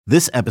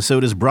This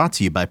episode is brought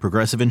to you by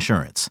Progressive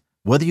Insurance.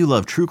 Whether you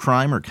love true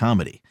crime or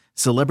comedy,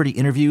 celebrity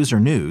interviews or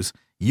news,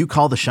 you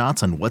call the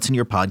shots on what's in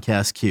your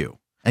podcast queue.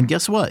 And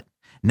guess what?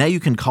 Now you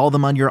can call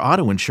them on your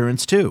auto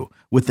insurance too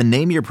with the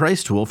Name Your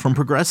Price tool from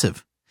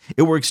Progressive.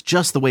 It works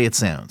just the way it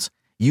sounds.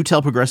 You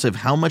tell Progressive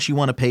how much you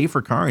want to pay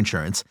for car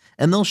insurance,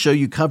 and they'll show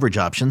you coverage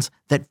options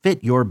that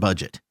fit your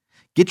budget.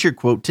 Get your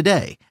quote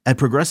today at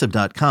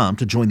Progressive.com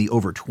to join the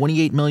over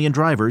 28 million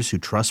drivers who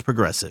trust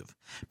Progressive.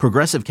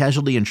 Progressive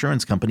Casualty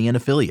Insurance Company and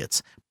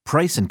Affiliates.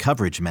 Price and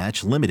coverage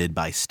match limited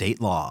by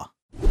state law.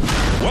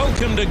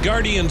 Welcome to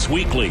Guardians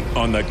Weekly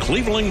on the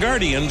Cleveland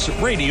Guardians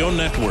Radio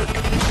Network.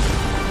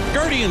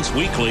 Guardians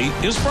Weekly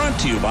is brought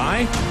to you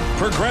by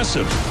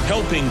Progressive,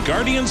 helping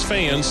Guardians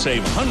fans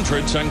save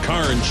hundreds on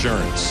car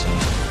insurance.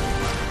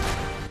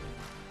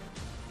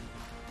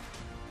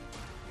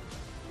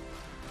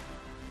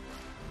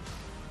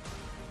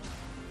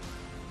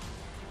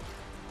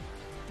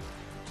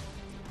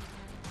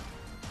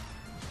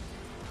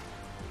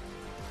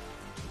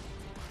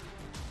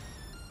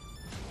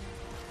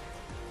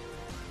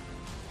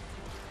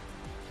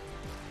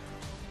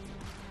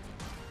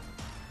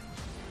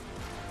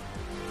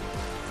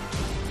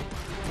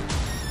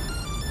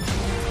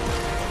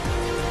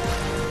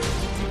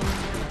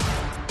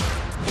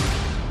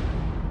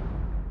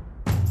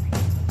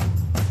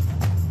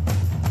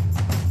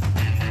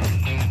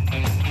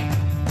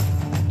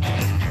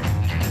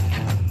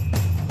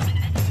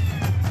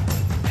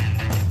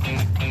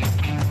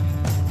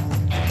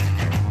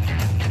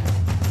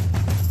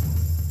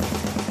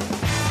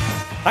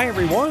 Hi,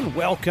 everyone.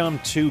 Welcome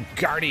to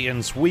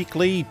Guardians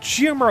Weekly.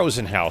 Jim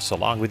Rosenhaus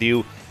along with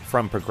you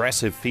from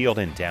Progressive Field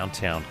in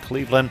downtown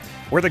Cleveland,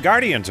 where the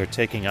Guardians are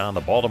taking on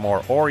the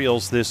Baltimore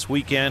Orioles this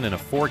weekend in a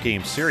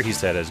four-game series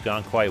that has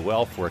gone quite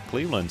well for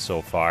Cleveland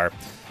so far,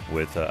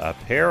 with a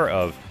pair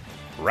of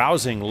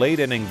rousing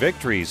late-inning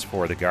victories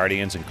for the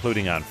Guardians,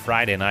 including on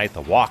Friday night,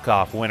 the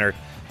walk-off winner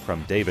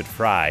from David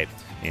Fry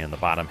in the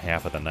bottom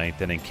half of the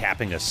ninth inning,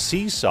 capping a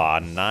seesaw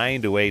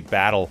 9-8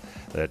 battle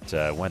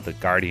that went the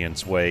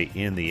Guardians' way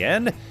in the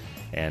end,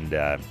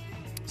 and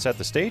set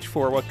the stage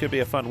for what could be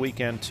a fun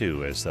weekend,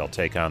 too, as they'll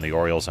take on the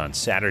Orioles on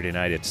Saturday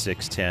night at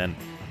 6:10,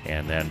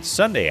 and then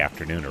Sunday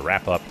afternoon to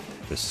wrap up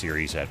the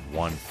series at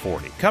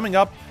 1:40. Coming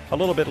up a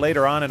little bit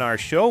later on in our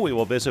show, we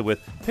will visit with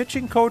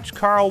pitching coach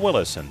Carl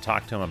Willis and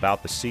talk to him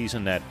about the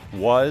season that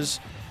was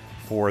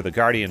for the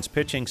Guardians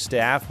pitching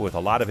staff. With a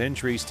lot of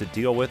injuries to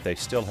deal with, they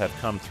still have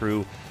come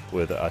through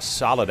with a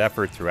solid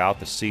effort throughout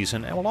the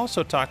season. And we'll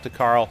also talk to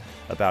Carl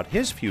about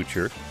his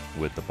future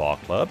with the ball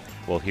club.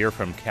 We'll hear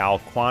from Cal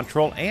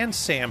Quantrill and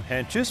Sam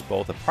Hentges,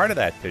 both a part of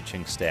that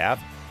pitching staff.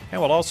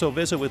 And we'll also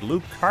visit with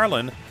Luke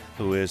Carlin,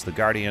 who is the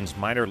Guardians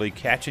minor league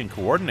catching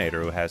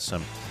coordinator, who has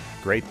some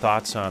great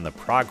thoughts on the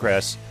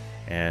progress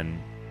and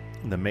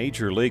the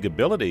major league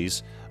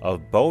abilities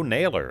of Bo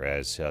Naylor,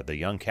 as the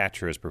young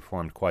catcher has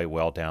performed quite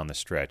well down the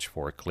stretch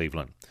for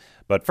Cleveland.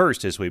 But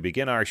first, as we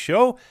begin our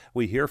show,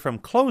 we hear from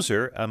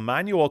closer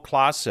Emmanuel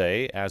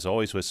Clase, as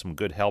always with some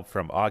good help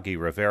from Augie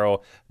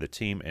Rivero, the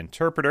team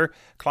interpreter.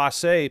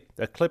 Clase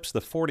eclipsed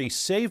the 40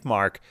 save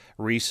mark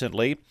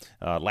recently.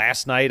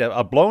 Last night,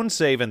 a blown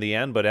save in the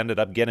end, but ended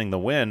up getting the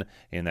win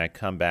in that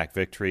comeback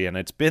victory. And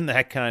it's been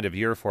that kind of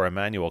year for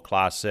Emmanuel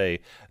Clase,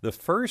 the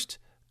first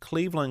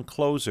Cleveland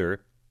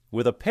closer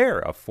with a pair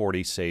of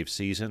 40 save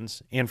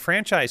seasons in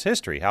franchise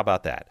history. How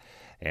about that?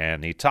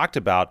 And he talked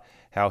about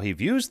how he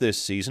views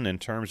this season in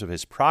terms of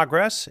his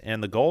progress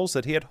and the goals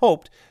that he had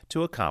hoped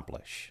to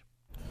accomplish.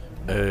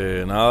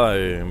 En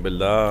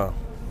verdad,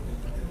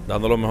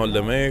 dando lo mejor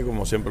de mí,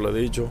 como siempre lo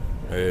he dicho,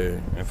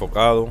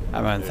 enfocado.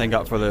 Thank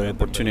God for the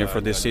opportunity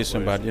for this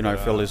season, but I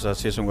feel it's a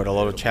season with a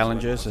lot of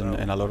challenges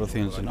and a lot of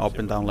things and up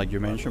and down, like you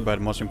mentioned. But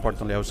most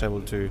importantly, I was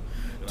able to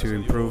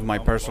improve my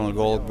personal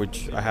goal,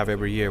 which I have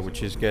every year,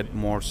 which is get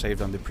more saves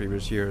than the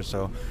previous year.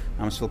 So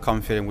I'm still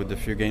confident with the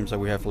few games that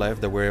we have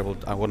left that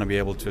I want to be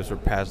able to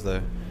surpass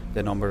the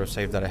number of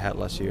saves that I had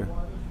last year.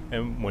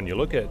 And when you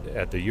look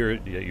at the year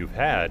that you've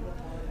had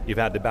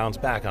to bounce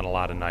back on a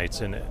lot of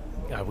nights, and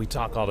we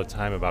talk all the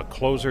time about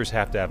closers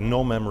have to have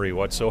no memory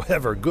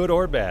whatsoever, good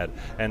or bad.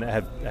 And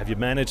have you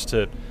managed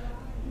to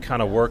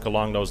kind of work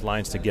along those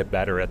lines to get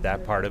better at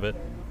that part of it?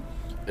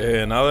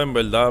 Nada, en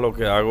verdad, lo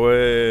que hago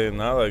es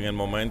nada. En el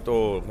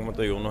momento, como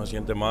te digo, uno se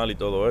siente mal y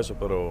todo eso,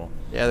 pero...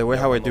 Yeah, the way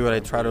how I do it, I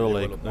try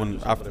to,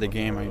 after the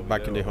game,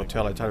 back in the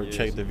hotel, I try to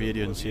check the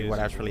video and see what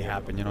actually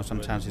happened.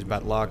 Sometimes it's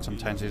bad luck,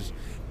 sometimes it's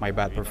my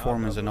bad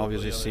performance, and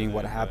obviously seeing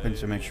what happened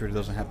to make sure it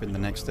doesn't happen the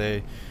next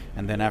day.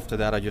 And then after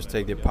that, I just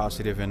take the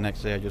positive, and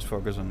next day I just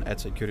focus on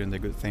executing the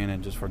good thing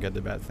and just forget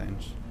the bad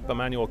things.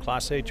 Emmanuel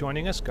Clase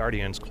joining us,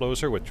 Guardians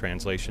closer, with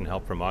translation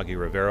help from Augie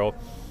Rivero.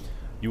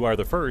 You are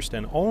the first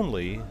and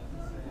only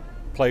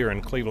player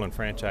in Cleveland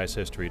franchise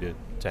history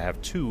to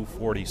have two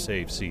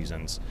 40-save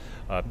seasons.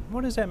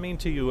 What does that mean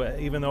to you,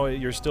 even though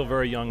you're still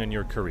very young in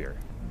your career?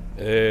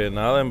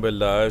 Nada, en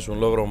verdad es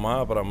un logro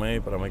más para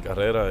mí, para mi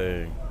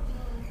carrera.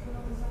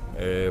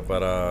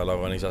 para la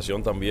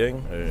organización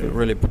también.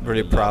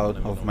 Really proud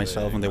of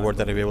myself and the work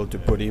that I've been able to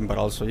put in, but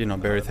also,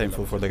 very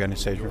thankful for the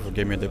organization for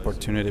giving me the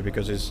opportunity,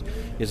 because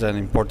it's an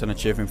important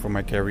achievement for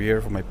my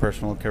career, for my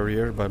personal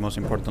career, but most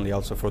importantly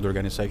also for the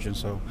organization.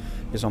 So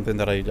it's something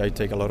that I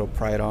take a lot of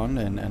pride on,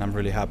 and I'm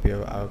really happy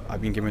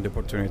I've been given the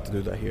opportunity to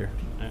do that here.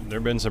 And there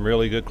have been some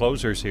really good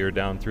closers here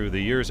down through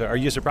the years. Are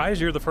you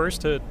surprised you're the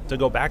first to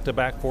go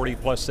back-to-back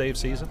 40-plus save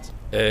seasons?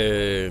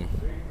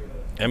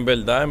 En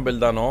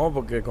verdad no,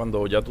 porque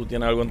cuando ya tú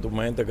tienes algo en tu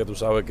mente que tú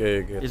sabes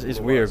que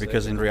it's weird,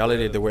 because in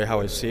reality, the way how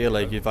I see it,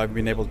 like if I've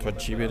been able to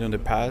achieve it in the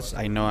past,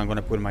 I know I'm going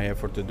to put my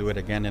effort to do it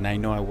again, and I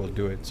know I will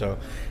do it. So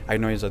I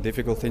know it's a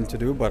difficult thing to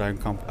do, but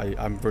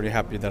I'm very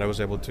happy that I was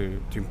able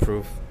to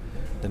improve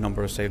the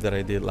number of saves that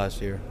I did last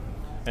year.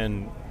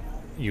 And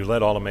you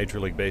led all of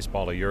Major League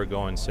Baseball a year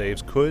ago in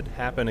saves. Could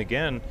happen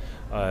again.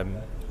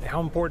 How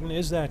important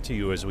is that to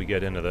you as we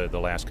get into the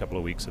last couple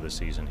of weeks of the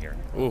season here?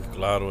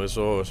 Claro,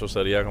 eso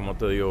sería, como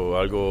te digo,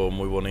 algo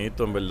muy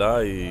bonito, en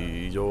verdad,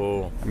 y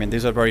yo... I mean,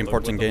 these are very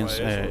important games,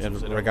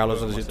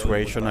 regardless of the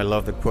situation. I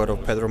love the quote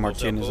of Pedro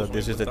Martinez that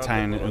this is the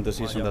time in the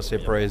season that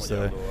separates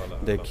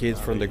the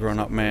kids from the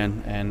grown-up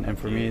man, and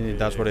for me,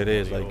 that's what it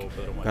is. Like,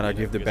 gotta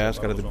give the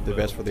best, gotta do the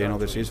best for the end of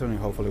the season, and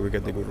hopefully we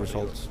get the good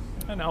results.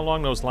 And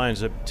along those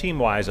lines,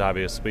 team-wise,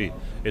 obviously,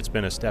 it's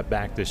been a step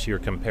back this year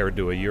compared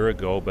to a year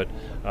ago, but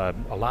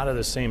a lot of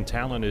the same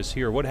talent is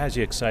here. What has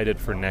you excited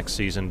for next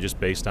season, just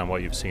based on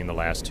what you've seen the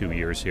last 2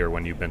 years here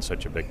when you've been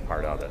such a big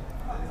part of it?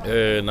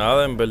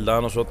 Nada, en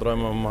verdad nosotros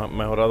hemos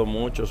mejorado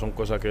mucho. Son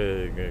cosas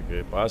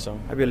que pasan.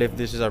 I believe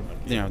this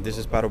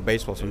is part of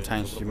baseball.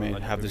 Sometimes you may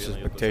have these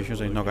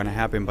expectations and it's not going to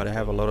happen, but I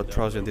have a lot of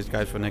trust in these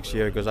guys for next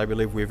year, because I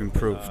believe we've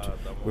improved.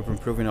 We've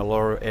improved in a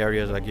lot of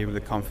areas that give me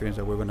the confidence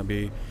that we're going to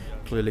be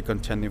clearly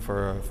contending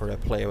for a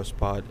playoff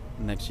spot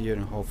next year,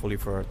 and hopefully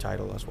for a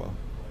title as well.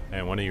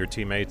 And one of your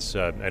teammates,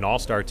 an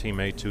all-star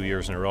teammate 2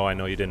 years in a row, I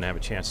know you didn't have a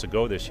chance to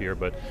go this year,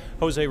 but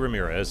Jose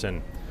Ramirez,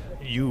 and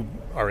you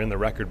are in the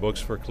record books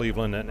for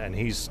Cleveland, and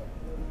he's,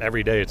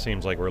 every day it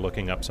seems like we're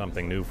looking up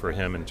something new for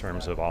him in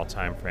terms of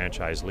all-time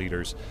franchise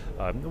leaders.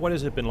 What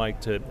has it been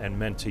like and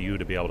meant to you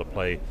to be able to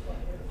play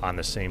on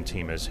the same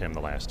team as him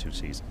the last 2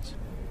 seasons?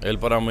 Él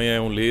para mí es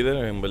un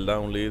líder, en verdad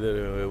un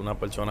líder, una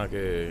persona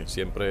que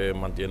siempre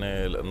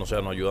mantiene, nos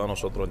ayuda a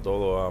nosotros en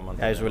todo.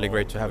 Yeah, it's really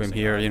great to have him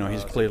here.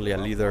 He's clearly a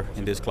leader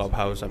in this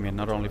clubhouse. I mean,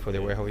 not only for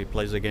the way how he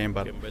plays the game,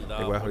 but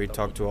the way how he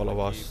talks to all of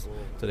us,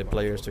 to the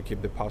players, to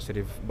keep the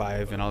positive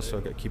vibe and also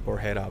keep our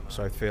head up.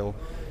 So I feel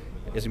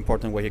it's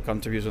important what he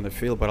contributes on the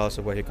field, but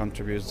also what he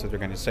contributes to the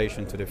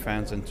organization, to the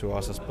fans, and to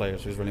us as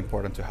players. It's really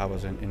important to have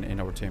us in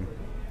our team.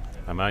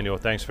 Emmanuel,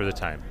 thanks for the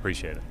time.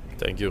 Appreciate it.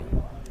 Thank you.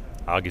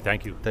 Augie,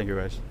 thank you. Thank you,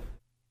 guys.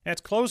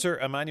 That's closer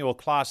Emmanuel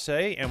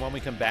Clase, and when we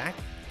come back,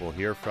 we'll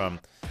hear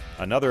from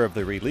another of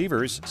the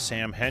relievers,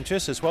 Sam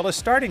Hentges, as well as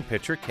starting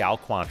pitcher Cal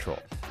Quantrill.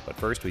 But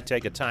first, we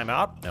take a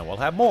timeout, and we'll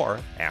have more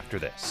after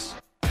this.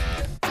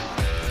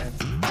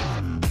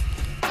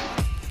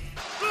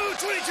 Blue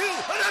 22,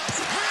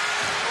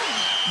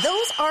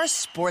 those are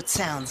sports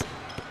sounds.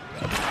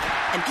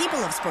 And people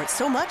love sports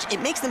so much,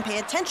 it makes them pay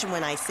attention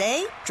when I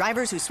say,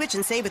 drivers who switch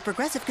and save with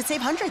Progressive could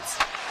save hundreds.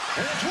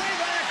 it's way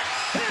back.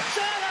 It's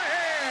out of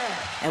here.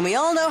 And we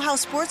all know how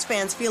sports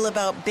fans feel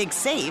about big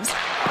saves.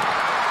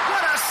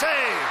 What a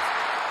save.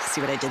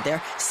 See what I did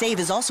there? Save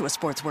is also a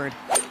sports word.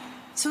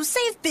 So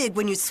save big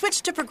when you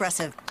switch to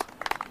Progressive.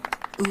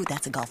 Ooh,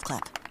 that's a golf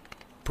clap.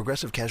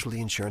 Progressive Casualty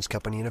Insurance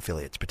Company and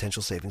Affiliates.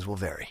 Potential savings will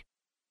vary.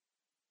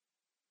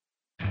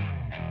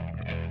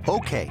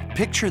 Okay,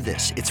 picture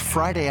this. It's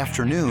Friday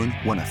afternoon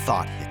when a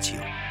thought hits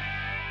you.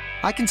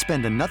 I can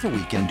spend another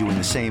weekend doing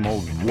the same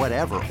old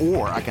whatever,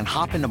 or I can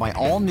hop into my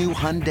all-new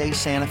Hyundai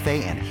Santa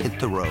Fe and hit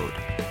the road.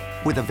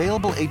 With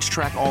available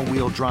H-Track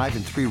all-wheel drive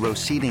and 3-row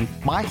seating,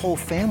 my whole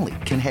family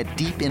can head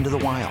deep into the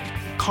wild.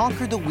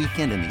 Conquer the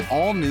weekend in the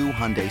all-new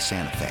Hyundai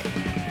Santa Fe.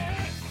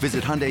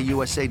 Visit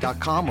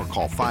HyundaiUSA.com or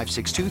call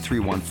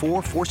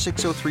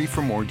 562-314-4603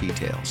 for more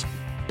details.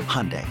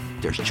 Hyundai,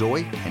 there's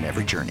joy in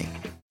every journey.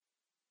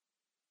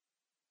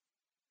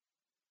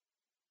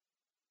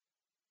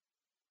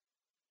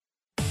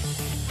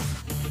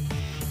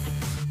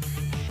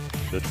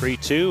 The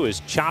 3-2 is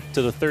chopped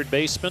to the third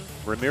baseman.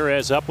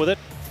 Ramirez up with it,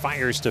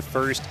 fires to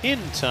first in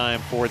time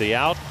for the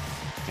out.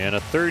 And a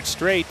third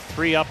straight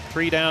 3-up,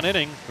 3-down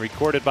inning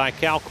recorded by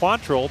Cal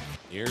Quantrill.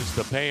 Here's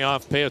the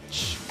payoff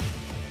pitch.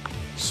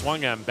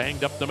 Swung on,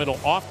 banged up the middle,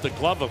 off the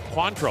glove of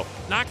Quantrill.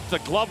 Knocked the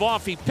glove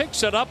off, he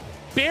picks it up,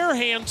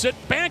 barehands it,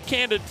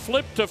 backhanded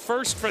flip to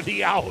first for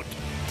the out.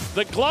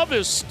 The glove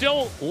is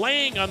still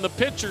laying on the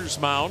pitcher's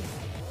mound.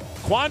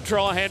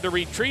 Quantrill had to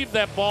retrieve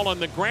that ball in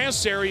the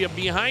grass area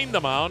behind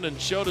the mound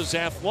and showed his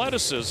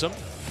athleticism.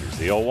 Here's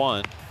the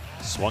 0-1.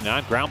 Swung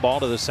on, ground ball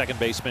to the second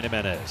baseman,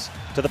 Jimenez.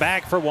 To the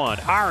bag for one.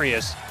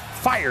 Arias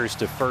fires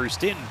to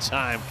first in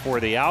time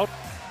for the out.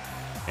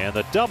 And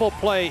the double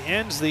play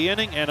ends the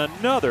inning, and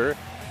another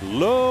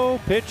low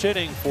pitch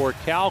inning for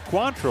Cal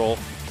Quantrill.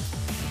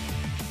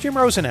 Jim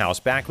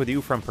Rosenhaus back with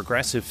you from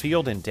Progressive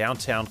Field in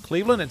downtown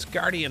Cleveland. It's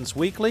Guardians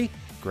Weekly.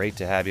 great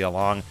to have you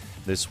along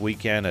this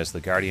weekend as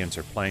the Guardians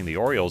are playing the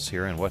Orioles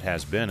here in what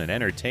has been an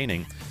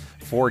entertaining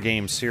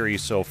 4-game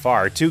series so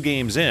far. 2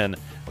 games in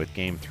with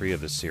Game 3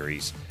 of the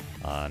series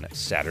on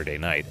Saturday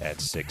night at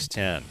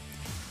 6:10.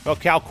 Well,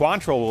 Cal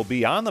Quantrill will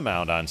be on the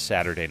mound on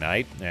Saturday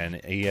night,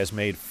 and he has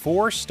made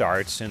 4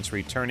 starts since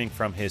returning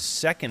from his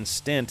second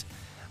stint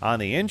on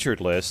the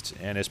injured list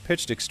and has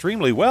pitched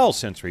extremely well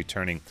since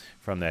returning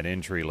from that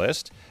injury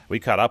list. We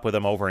caught up with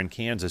him over in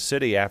Kansas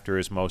City after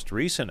his most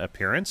recent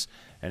appearance,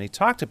 and he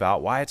talked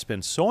about why it's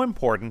been so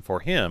important for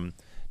him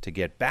to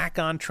get back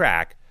on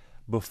track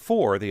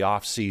before the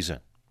off season.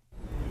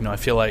 I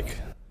feel like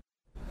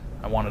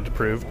I wanted to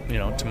prove,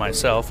 to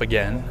myself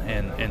again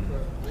and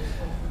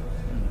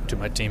to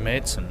my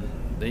teammates, and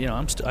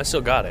I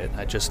still got it.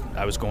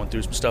 I was going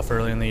through some stuff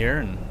early in the year,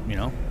 and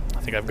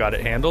I think I've got it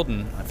handled,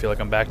 and I feel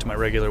like I'm back to my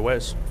regular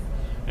ways.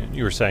 And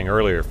you were saying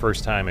earlier,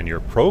 first time in your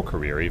pro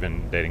career,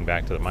 even dating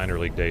back to the minor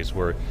league days,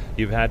 where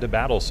you've had to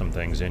battle some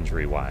things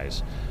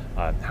injury-wise.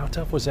 How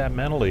tough was that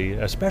mentally,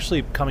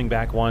 especially coming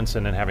back once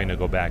and then having to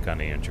go back on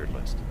the injured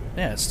list?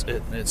 Yeah,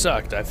 it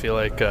sucked. I feel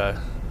like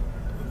a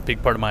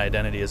big part of my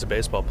identity as a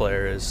baseball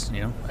player is,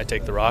 I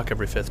take the rock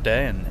every 5th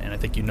day, and I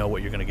think you know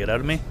what you're going to get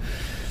out of me.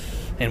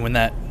 And when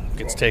that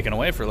gets taken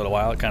away for a little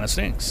while, it kind of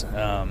stinks.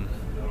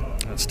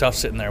 It's tough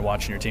sitting there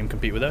watching your team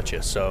compete without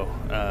you. So,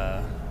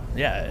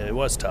 it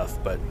was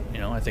tough. But,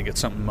 I think it's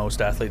something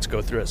most athletes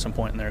go through at some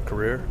point in their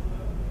career,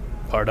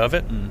 part of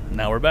it, and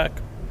now we're back.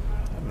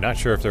 I'm not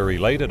sure if they're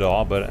related at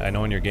all, but I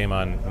know in your game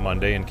on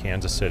Monday in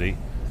Kansas City,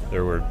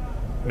 there were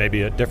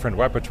maybe a different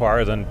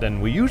repertoire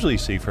than we usually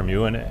see from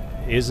you. And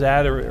is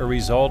that a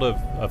result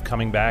of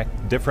coming back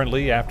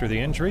differently after the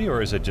injury,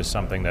 or is it just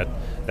something that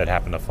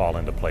happened to fall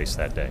into place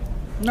that day?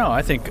 No,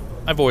 I think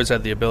I've always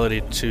had the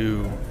ability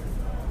to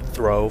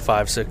throw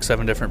 5, 6,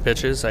 7 different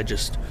pitches. I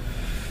just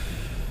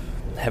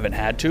haven't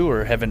had to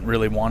or haven't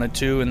really wanted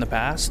to in the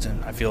past.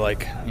 And I feel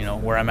like,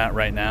 where I'm at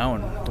right now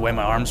and the way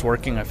my arm's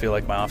working, I feel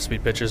like my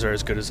off-speed pitches are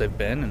as good as they've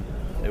been. And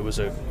it was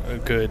a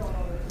good,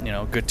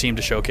 good team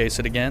to showcase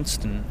it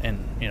against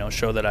and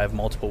show that I have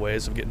multiple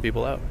ways of getting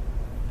people out.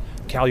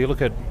 Cal, you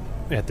look at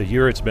the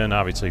year, it's been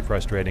obviously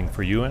frustrating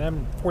for you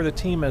and for the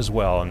team as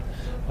well. And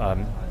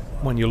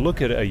when you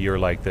look at a year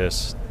like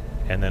this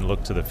and then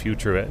look to the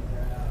future,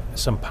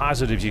 some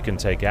positives you can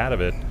take out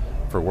of it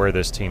for where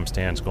this team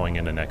stands going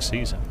into next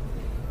season.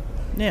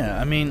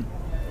 Yeah, I mean,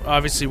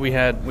 obviously we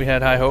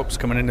had high hopes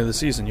coming into the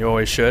season. You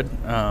always should.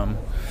 I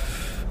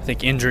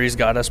think injuries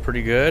got us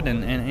pretty good,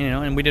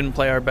 and we didn't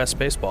play our best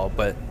baseball.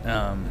 But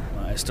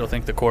I still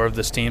think the core of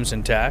this team's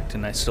intact,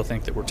 and I still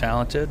think that we're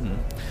talented and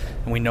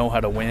we know how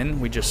to win.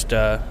 We just,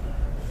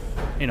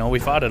 we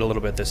fought it a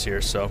little bit this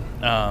year. So,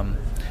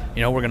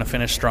 we're going to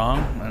finish strong,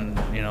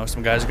 and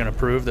some guys are going to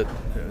prove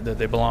that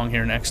they belong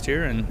here next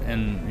year,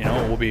 and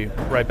we'll be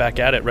right back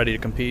at it, ready to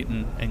compete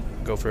and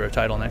go for a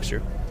title next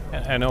year.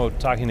 I know,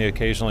 talking to you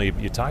occasionally,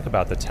 you talk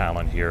about the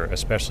talent here,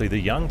 especially the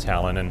young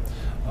talent, and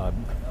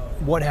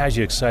what has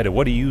you excited?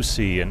 What do you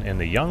see in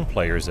the young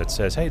players that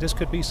says, hey, this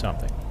could be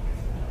something?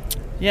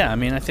 Yeah, I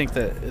mean, I think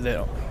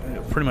that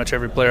pretty much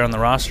every player on the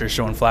roster is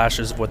showing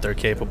flashes of what they're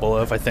capable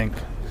of. I think,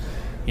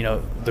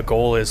 the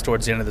goal is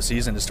towards the end of the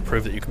season is to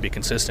prove that you can be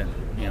consistent,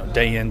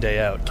 day in, day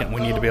out.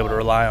 We need to be able to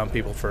rely on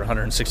people for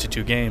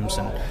 162 games,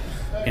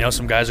 and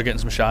some guys are getting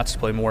some shots to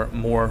play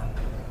more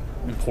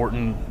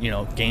important,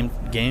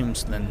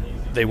 games than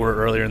they were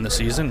earlier in the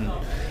season.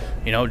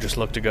 Just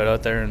look to go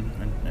out there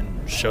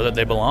and show that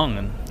they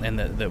belong and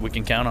that we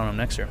can count on them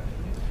next year.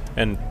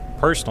 And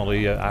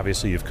personally,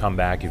 obviously you've come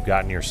back, you've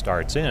gotten your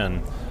starts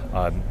in.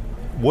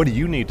 What do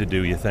you need to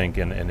do, you think,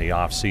 in the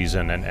off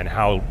season, and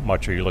how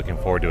much are you looking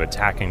forward to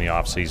attacking the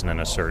off season in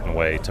a certain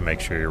way to make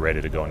sure you're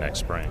ready to go next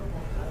spring?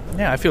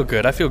 Yeah, I feel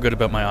good. I feel good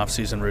about my off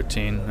season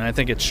routine, and I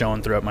think it's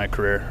shown throughout my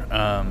career.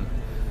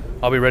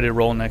 I'll be ready to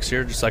roll next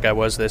year, just like I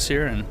was this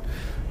year, and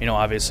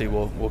obviously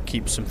we'll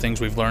keep some things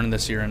we've learned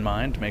this year in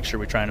mind to make sure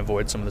we try and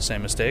avoid some of the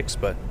same mistakes.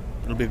 But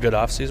it'll be a good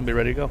off season. Be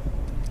ready to go.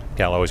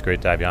 Cal, always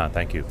great to have you on.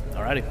 Thank you.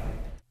 All righty.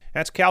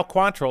 That's Cal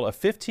Quantrill, a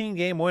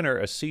 15-game winner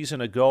a season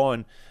ago,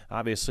 and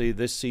obviously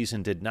this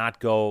season did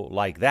not go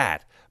like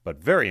that, but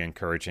very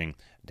encouraging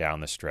down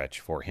the stretch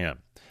for him.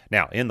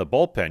 Now, in the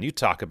bullpen, you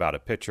talk about a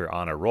pitcher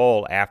on a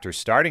roll after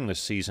starting the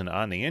season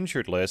on the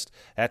injured list.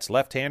 That's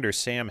left-hander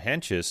Sam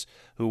Hentges,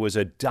 who was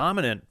a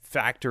dominant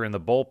factor in the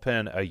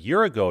bullpen a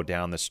year ago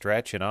down the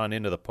stretch and on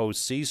into the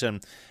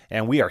postseason,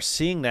 and we are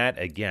seeing that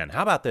again.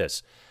 How about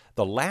this?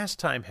 The last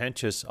time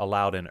Hentges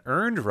allowed an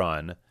earned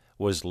run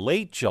was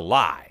late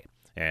July,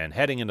 and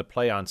heading into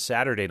play on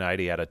Saturday night,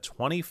 he had a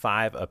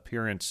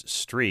 25-appearance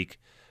streak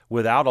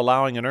without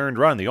allowing an earned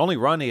run. The only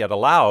run he had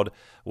allowed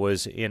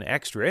was in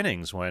extra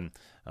innings when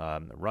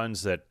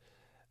runs that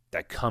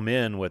come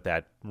in with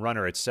that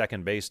runner at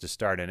second base to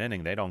start an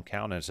inning, they don't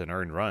count as an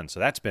earned run. So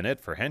that's been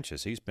it for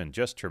Hentges. He's been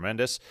just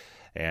tremendous,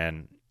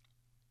 and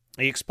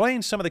he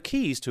explains some of the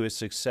keys to his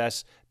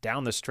success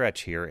down the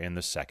stretch here in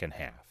the second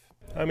half.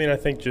 I mean, I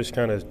think just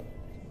kind of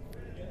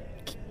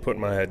putting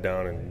my head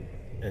down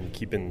and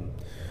keeping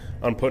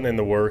putting in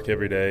the work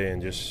every day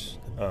and just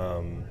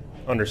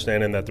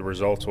understanding that the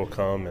results will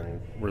come,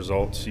 and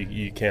results,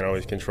 you can't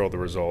always control the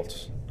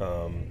results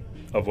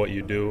of what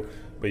you do,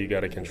 but you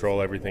got to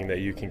control everything that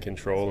you can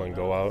control and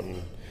go out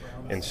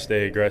and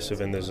stay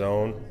aggressive in the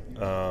zone,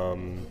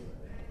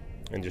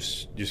 and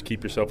just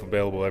keep yourself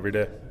available every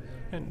day.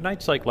 And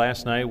nights like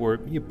last night where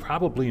you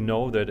probably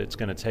know that it's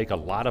going to take a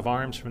lot of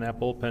arms from that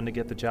bullpen to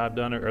get the job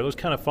done, are those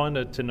kind of fun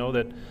to know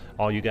that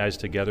all you guys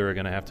together are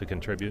going to have to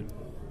contribute?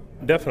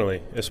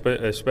 Definitely,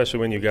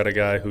 especially when you got a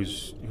guy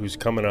who's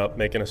coming up,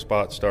 making a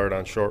spot start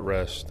on short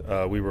rest.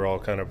 We were all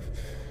kind of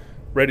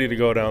ready to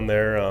go down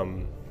there,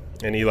 and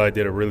Eli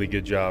did a really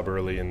good job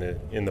early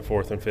in the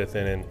fourth and fifth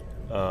inning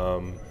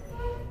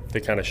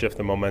to kind of shift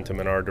the momentum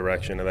in our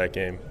direction of that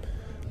game.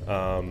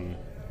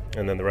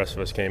 And then the rest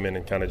of us came in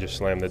and kind of just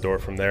slammed the door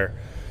from there.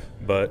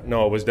 But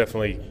no, it was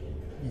definitely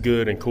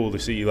good and cool to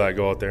see Eli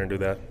go out there and do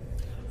that.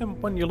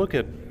 And when you look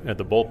at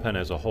the bullpen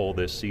as a whole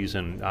this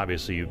season,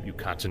 obviously you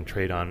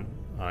concentrate on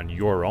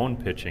your own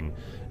pitching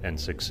and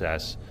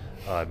success.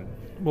 But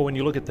when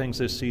you look at things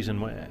this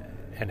season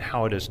and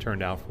how it has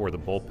turned out for the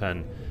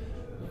bullpen,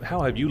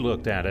 how have you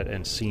looked at it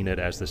and seen it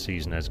as the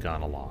season has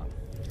gone along?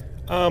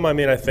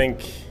 I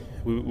think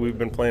we've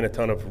been playing a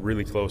ton of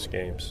really close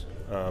games,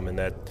 and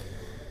that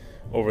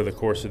over the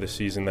course of the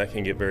season that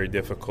can get very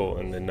difficult.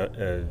 And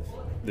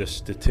the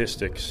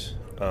statistics,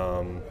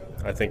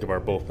 I think, of our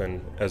bullpen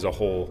as a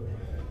whole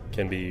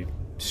can be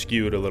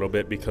skewed a little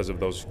bit because of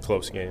those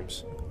close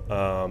games.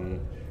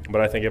 But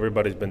I think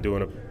everybody's been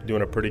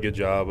doing a pretty good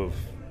job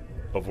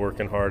of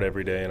working hard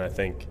every day, and I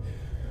think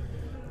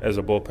as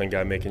a bullpen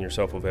guy, making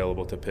yourself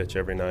available to pitch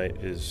every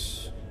night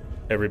is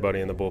everybody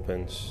in the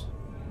bullpen's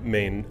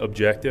main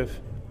objective,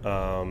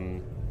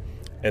 and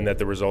that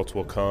the results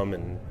will come.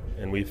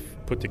 And we've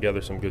put together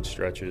some good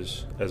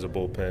stretches as a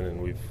bullpen,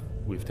 and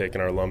we've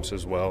taken our lumps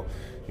as well.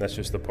 And that's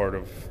just a part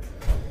of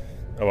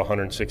a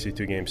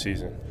 162-game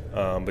season.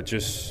 But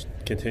just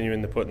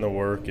continuing to put in the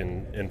work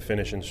and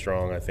finishing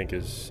strong, I think,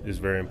 is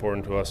very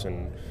important to us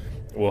and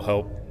will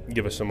help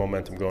give us some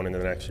momentum going into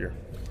the next year.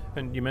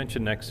 And you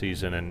mentioned next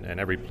season, and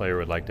every player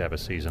would like to have a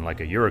season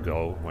like a year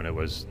ago when it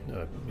was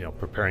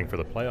preparing for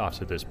the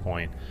playoffs at this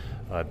point.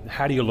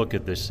 How do you look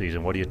at this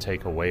season? What do you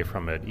take away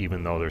from it,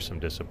 even though there's some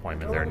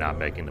disappointment there not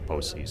making the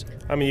postseason?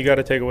 You got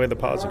to take away the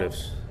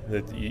positives.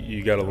 That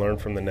you got to learn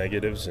from the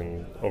negatives,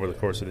 and over the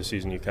course of the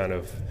season you kind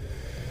of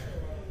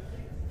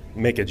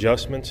make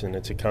adjustments, and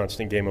it's a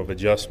constant game of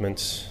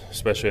adjustments,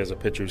 especially as a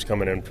pitcher who's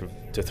coming in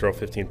to throw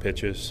 15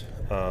 pitches,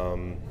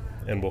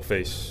 and will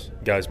face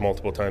guys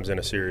multiple times in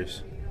a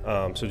series.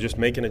 So just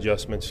making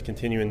adjustments,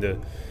 continuing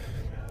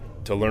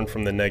to learn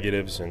from the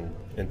negatives and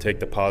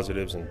take the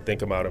positives and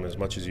think about them as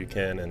much as you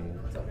can and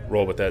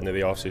roll with that into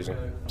the offseason.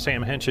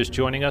 Sam Hench is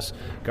joining us,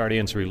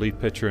 Guardians relief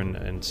pitcher.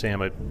 And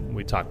Sam,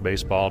 we talked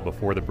baseball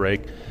before the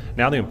break.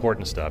 Now the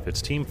important stuff.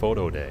 It's Team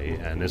Photo Day,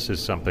 and this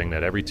is something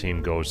that every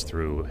team goes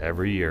through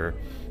every year.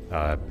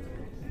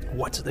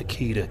 What's the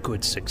key to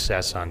good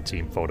success on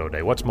Team Photo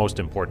Day? What's most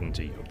important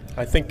to you?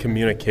 I think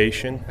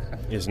communication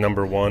is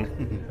number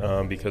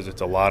one, because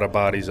it's a lot of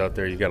bodies out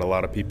there. You got a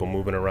lot of people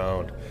moving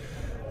around.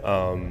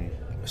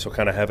 So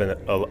kind of having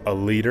a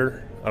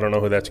leader, I don't know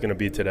who that's going to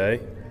be today,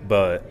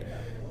 but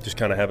just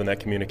kind of having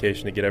that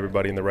communication to get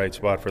everybody in the right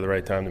spot for the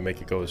right time to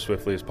make it go as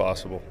swiftly as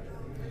possible.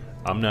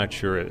 I'm not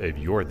sure if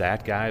you're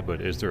that guy,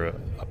 but is there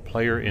a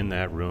player in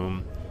that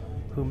room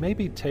who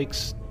maybe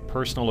takes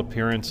personal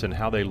appearance and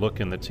how they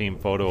look in the team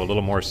photo a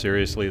little more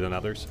seriously than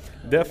others?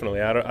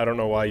 Definitely. I don't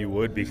know why you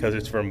would, because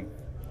it's from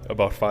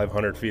about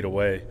 500 feet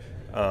away.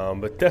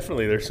 But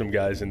definitely there's some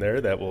guys in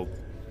there that will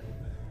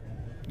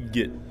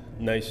get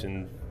nice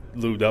and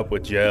lubed up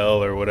with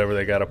gel or whatever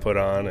they got to put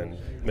on and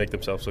make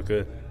themselves look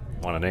good.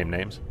 Want to name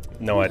names?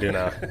 No, I do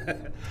not.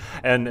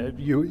 And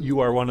you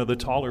are one of the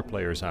taller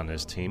players on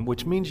this team,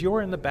 which means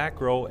you're in the back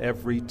row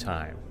every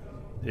time.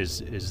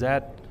 Is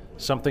that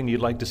something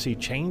you'd like to see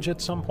change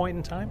at some point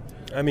in time?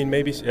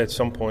 Maybe at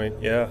some point,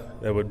 yeah.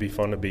 That would be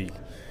fun to be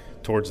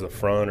towards the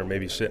front, or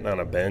maybe sitting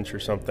on a bench or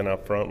something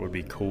up front would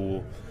be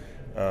cool.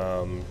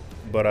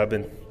 But I've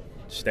been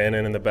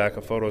standing in the back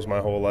of photos my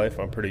whole life.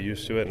 I'm pretty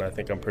used to it, and I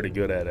think I'm pretty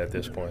good at it at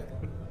this point.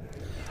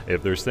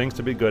 If there's things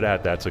to be good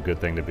at, that's a good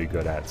thing to be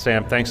good at.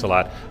 Sam, thanks a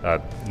lot.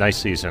 Nice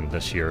season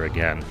this year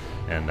again,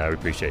 and I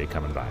appreciate you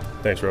coming by.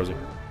 Thanks, Rosie.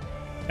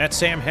 That's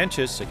Sam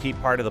Henches, a key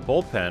part of the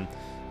bullpen,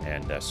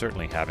 and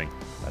certainly having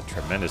a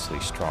tremendously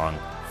strong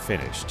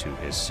finish to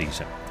his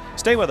season.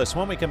 Stay with us.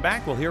 When we come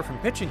back, we'll hear from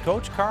pitching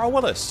coach Carl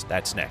Willis.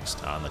 That's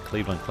next on the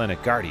Cleveland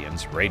Clinic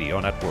Guardians Radio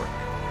Network.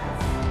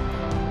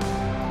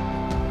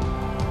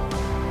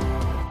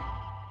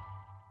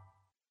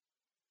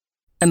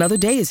 Another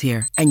day is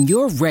here, and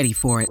you're ready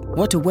for it.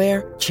 What to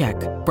wear? Check.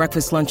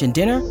 Breakfast, lunch, and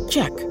dinner?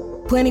 Check.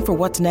 Planning for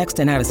what's next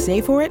and how to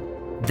save for it?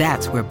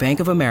 That's where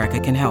Bank of America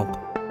can help.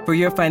 For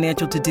your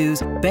financial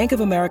to-dos, Bank of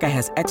America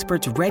has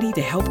experts ready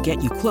to help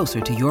get you closer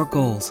to your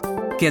goals.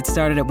 Get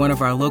started at one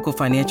of our local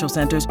financial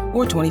centers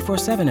or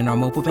 24/7 in our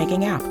mobile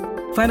banking app.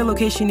 Find a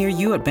location near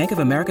you at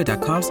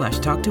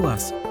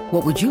bankofamerica.com/talktous.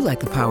 What would you like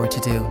the power to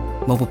do?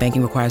 Mobile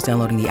banking requires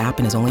downloading the app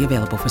and is only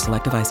available for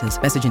select devices.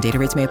 Message and data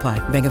rates may apply.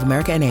 Bank of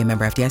America N.A.,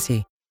 member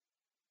FDIC.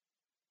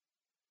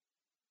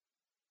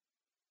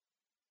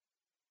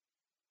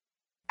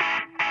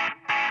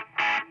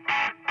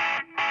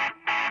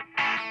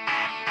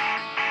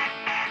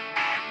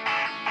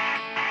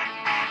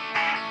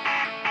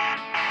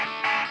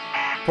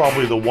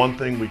 Probably the one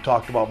thing we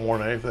talked about more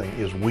than anything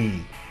is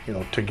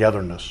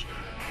togetherness.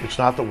 It's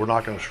not that we're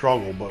not going to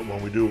struggle, but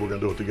when we do, we're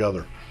going to do it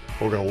together.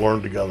 We're going to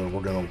learn together.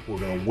 We're going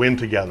to win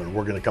together.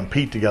 We're going to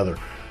compete together.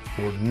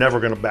 We're never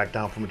going to back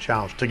down from a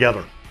challenge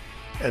together.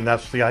 And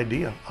that's the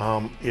idea.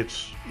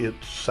 It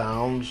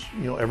sounds,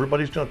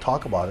 everybody's going to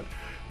talk about it.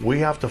 We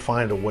have to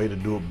find a way to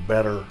do it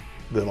better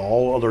than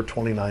all other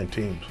 29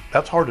 teams.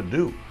 That's hard to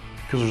do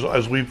because,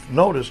 as we've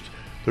noticed,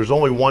 there's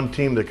only one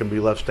team that can be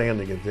left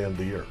standing at the end of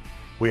the year.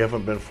 We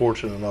haven't been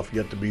fortunate enough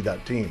yet to be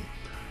that team.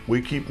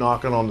 We keep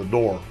knocking on the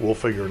door. We'll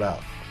figure it out.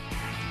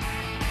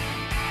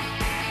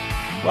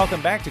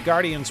 Welcome back to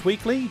Guardians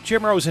Weekly.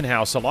 Jim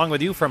Rosenhaus along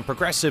with you from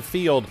Progressive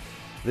Field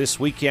this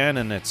weekend,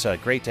 and it's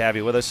great to have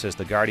you with us as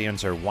the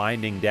Guardians are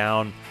winding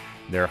down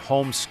their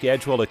home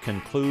schedule. It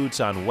concludes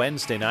on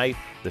Wednesday night,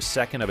 the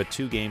second of a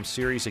two-game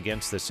series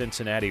against the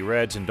Cincinnati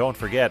Reds. And don't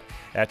forget,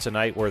 that's a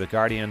night where the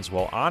Guardians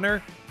will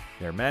honor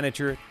their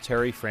manager,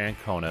 Terry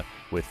Francona,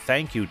 with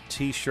thank you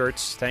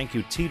T-shirts, thank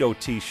you Tito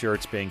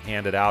T-shirts being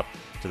handed out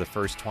to the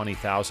first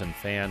 20,000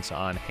 fans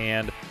on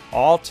hand.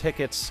 All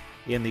tickets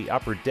in the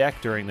upper deck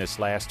during this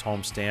last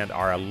homestand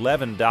are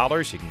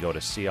 $11. You can go to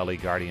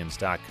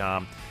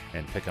CLEGuardians.com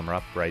and pick them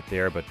up right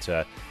there. But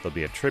there'll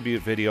be a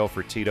tribute video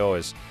for Tito,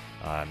 as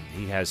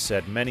he has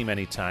said many,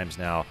 many times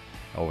now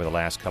over the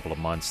last couple of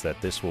months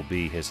that this will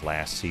be his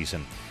last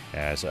season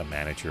as a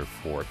manager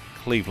for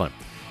Cleveland.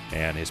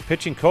 And his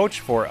pitching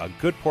coach for a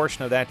good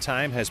portion of that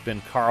time has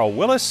been Carl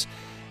Willis,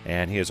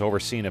 and he has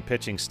overseen a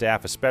pitching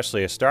staff,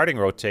 especially a starting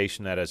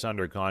rotation, that has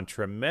undergone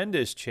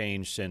tremendous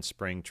change since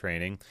spring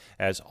training,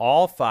 as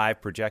all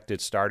 5 projected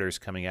starters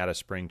coming out of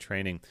spring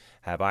training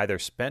have either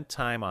spent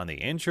time on the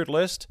injured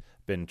list,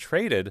 been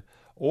traded,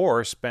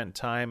 or spent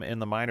time in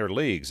the minor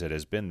leagues. It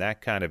has been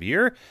that kind of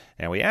year,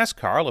 and we asked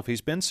Carl if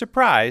he's been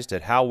surprised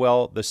at how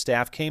well the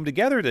staff came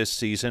together this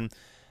season,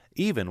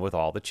 even with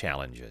all the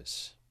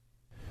challenges.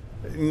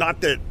 Not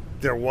that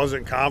there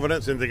wasn't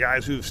confidence in the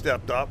guys who've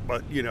stepped up,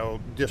 but,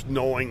 just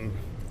knowing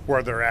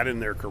where they're at in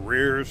their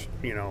careers,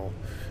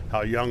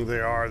 how young they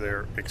are,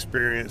 their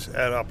experience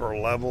at upper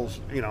levels,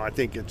 I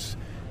think it's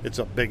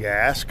a big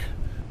ask.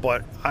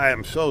 But I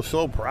am so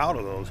proud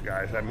of those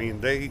guys. I mean,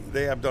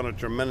 they have done a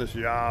tremendous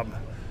job,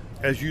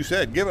 as you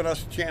said, giving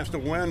us a chance to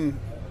win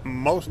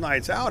most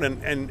nights out.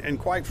 And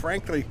quite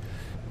frankly,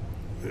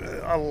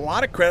 a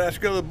lot of credit has to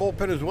go to the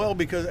bullpen as well,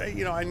 because,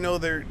 I know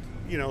there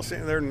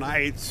are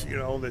nights,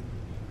 that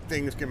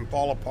things can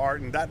fall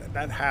apart, and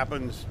that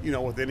happens,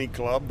 with any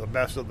club, the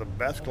best of the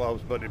best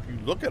clubs. But if you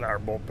look at our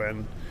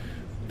bullpen,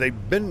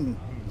 they've been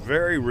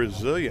very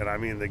resilient. I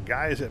mean, the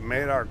guys that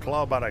made our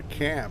club out of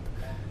camp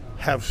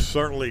have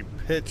certainly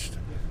pitched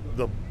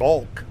the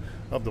bulk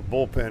of the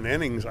bullpen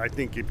innings. I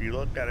think if you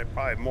look at it,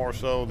 probably more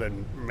so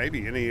than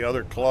maybe any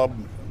other club,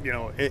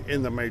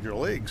 in the major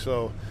league.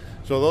 So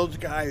those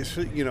guys,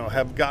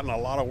 have gotten a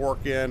lot of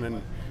work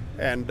in,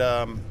 and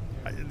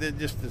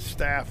just the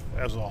staff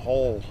as a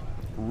whole,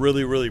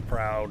 really, really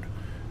proud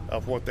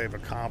of what they've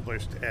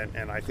accomplished,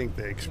 and I think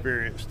the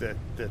experience that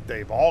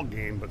they've all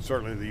gained, but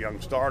certainly the young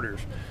starters,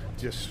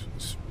 just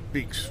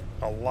speaks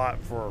a lot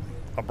for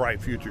a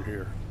bright future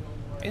here.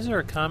 Is there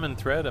a common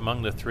thread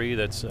among the 3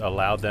 that's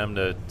allowed them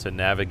to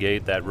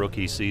navigate that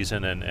rookie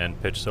season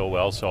and pitch so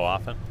well so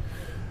often?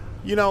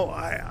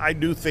 I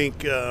do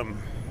think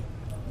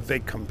they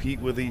compete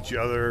with each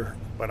other,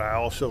 but I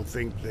also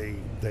think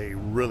they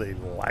really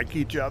like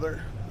each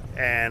other,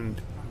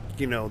 and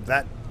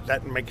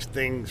that makes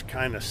things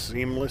kind of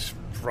seamless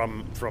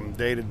from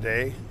day to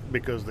day,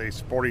 because they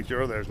support each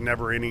other. There's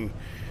never any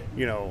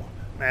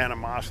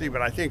animosity.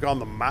 But I think on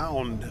the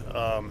mound,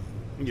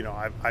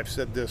 I've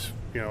said this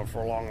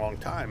for a long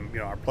time,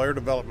 our player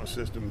development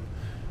system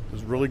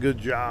does a really good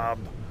job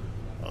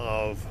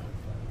of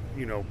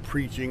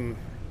preaching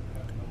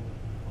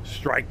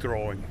strike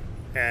throwing.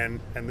 And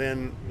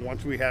then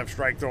once we have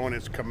strike throwing,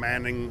 it's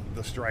commanding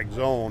the strike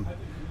zone.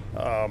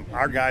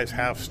 Our guys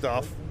have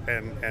stuff,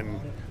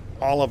 and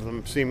all of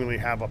them seemingly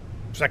have a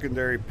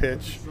secondary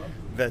pitch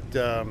that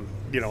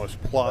is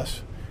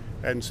plus.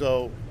 And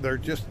so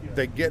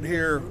they get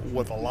here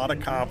with a lot of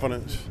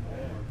confidence,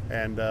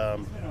 and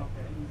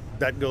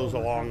that goes a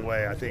long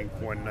way, I think,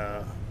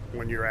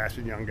 when you're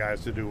asking young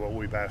guys to do what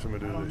we've asked them to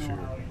do this year.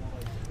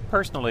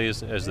 Personally,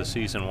 as the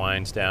season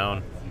winds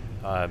down,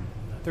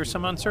 there's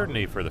some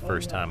uncertainty for the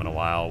first time in a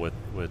while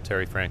with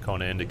Terry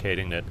Francona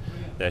indicating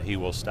that he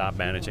will stop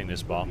managing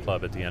this ball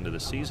club at the end of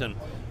the season.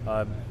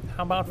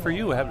 How about for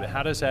you?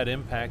 How does that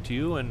impact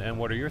you, and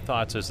what are your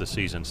thoughts as the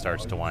season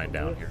starts to wind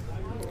down here?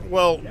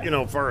 Well,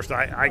 first,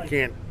 I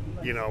can't,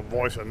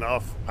 voice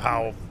enough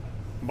how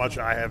much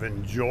I have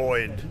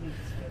enjoyed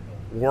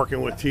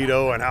working with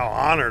Tito and how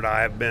honored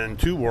I have been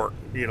to work,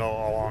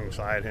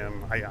 alongside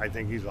him. I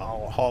think he's a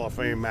Hall of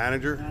Fame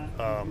manager.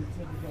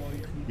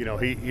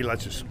 He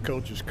lets his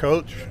coaches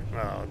coach.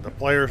 The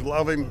players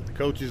love him. The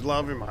coaches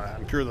love him.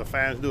 I'm sure the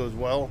fans do as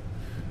well.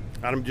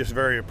 And I'm just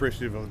very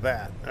appreciative of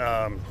that.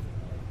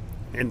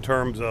 In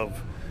terms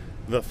of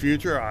the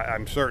future,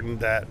 I'm certain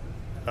that,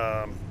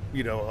 a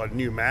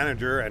new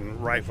manager,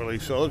 and rightfully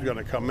so, is going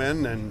to come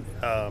in and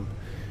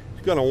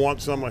he's going to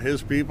want some of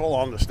his people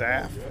on the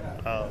staff.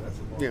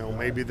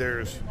 Maybe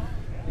there's,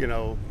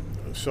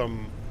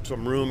 some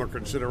room or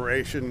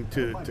consideration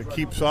to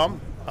keep some.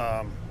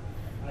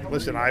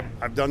 Listen,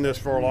 I've done this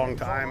for a long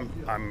time.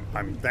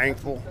 I'm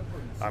thankful.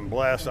 I'm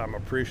blessed. I'm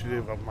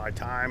appreciative of my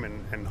time,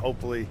 and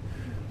hopefully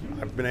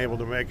I've been able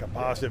to make a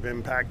positive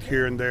impact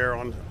here and there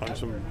on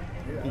some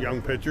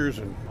young pitchers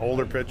and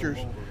older pitchers.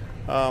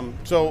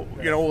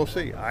 We'll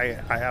see. I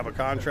have a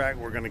contract.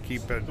 We're going to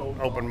keep it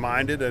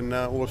open-minded, and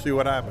we'll see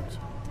what happens.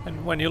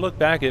 And when you look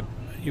back at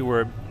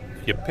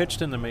you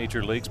pitched in the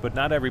major leagues, but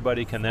not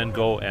everybody can then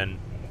go and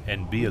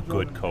be a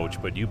good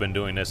coach. But you've been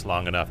doing this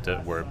long enough to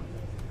where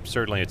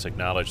certainly it's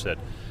acknowledged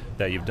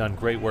that you've done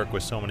great work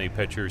with so many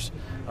pitchers.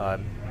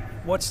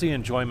 What's the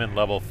enjoyment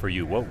level for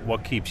you?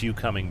 What keeps you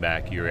coming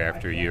back year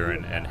after year,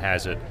 and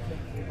has it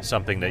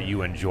something that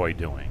you enjoy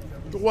doing?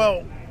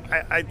 Well,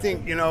 I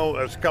think,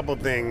 there's a couple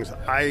of things.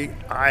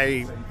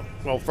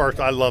 First,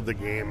 I love the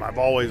game. I've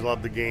always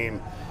loved the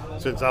game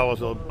since I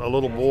was a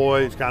little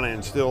boy. It's kind of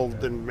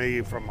instilled in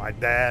me from my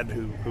dad,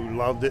 who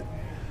loved it.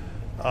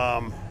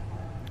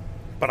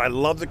 But I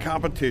love the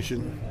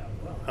competition.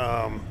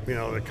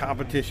 The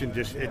competition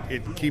just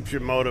it keeps you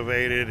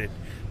motivated.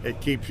 It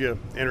keeps you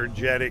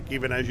energetic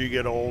even as you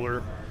get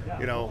older.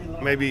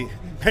 Maybe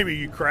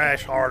you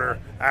crash harder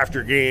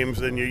after games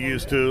than you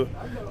used to,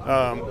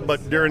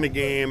 but during the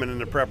game and in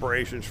the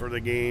preparations for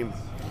the game,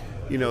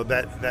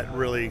 that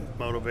really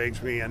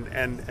motivates me.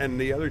 And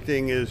the other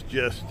thing is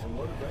just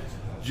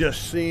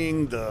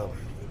seeing the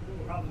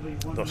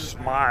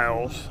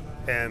smiles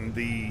and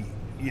the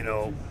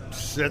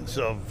sense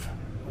of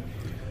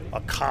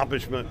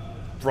accomplishment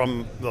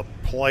from the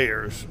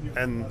players,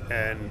 and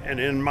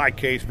in my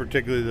case,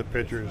 particularly the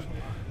pitchers,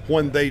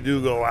 when they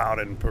do go out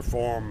and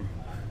perform,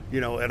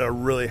 at a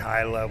really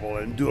high level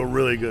and do a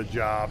really good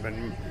job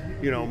and,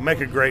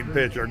 make a great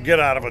pitch or get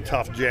out of a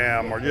tough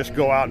jam or just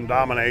go out and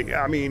dominate.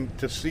 I mean,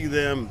 to see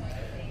them,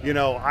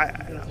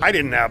 I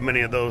didn't have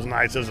many of those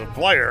nights as a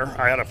player.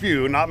 I had a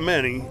few, not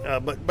many,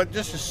 but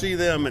just to see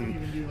them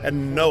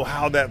and know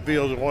how that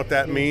feels and what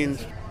that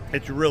means,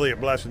 it's really a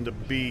blessing to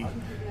be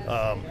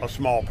a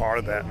small part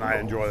of that, and I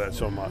enjoy that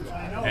so much.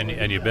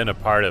 And you've been a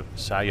part of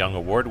Cy Young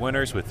Award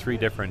winners with 3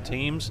 different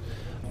teams.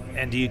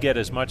 And do you get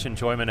as much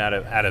enjoyment out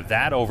of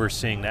that,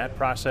 overseeing that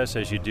process,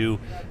 as you do,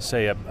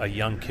 say, a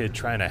young kid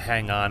trying to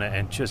hang on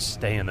and just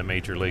stay in the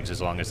major leagues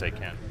as long as they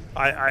can?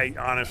 I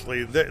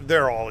honestly,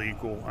 they're all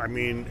equal. I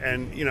mean,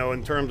 and,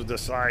 in terms of the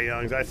Cy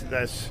Youngs,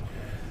 that's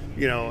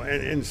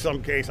in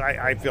some case,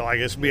 I feel like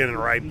it's being in the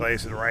right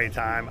place at the right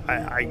time.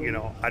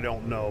 I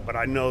don't know, but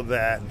I know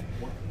that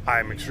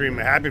I'm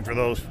extremely happy for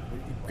those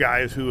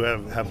guys who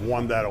have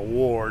won that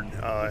award.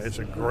 It's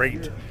a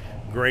great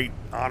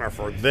honor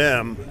for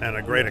them and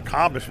a great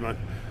accomplishment.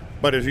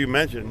 But as you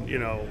mentioned,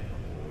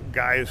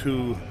 guys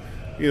who,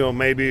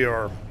 maybe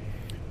are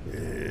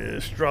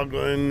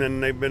struggling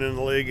and they've been in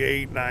the league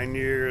 8-9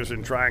 years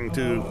and trying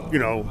to,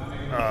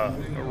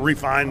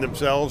 refine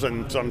themselves,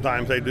 and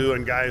sometimes they do,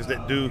 and guys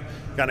that do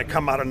kind of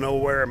come out of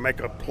nowhere and make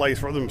a place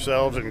for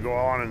themselves and go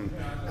on and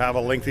have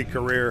a lengthy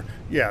career.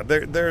 Yeah,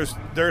 there's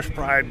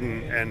pride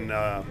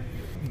and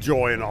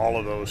joy in all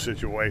of those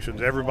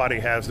situations. Everybody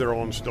has their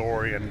own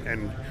story,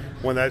 and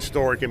when that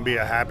story can be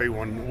a happy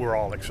one, we're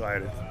all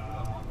excited.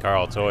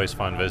 Carl, it's always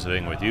fun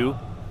visiting with you.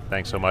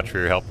 Thanks so much for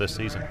your help this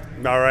season.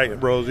 All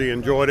right, Rosie,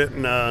 enjoyed it,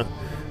 and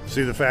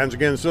see the fans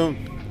again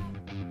soon.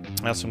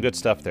 Now, some good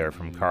stuff there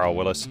from Carl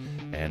Willis,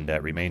 and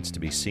remains to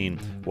be seen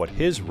what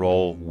his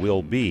role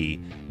will be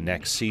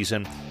next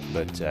season.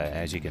 But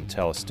as you can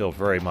tell, still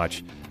very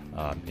much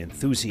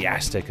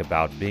enthusiastic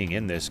about being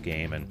in this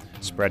game and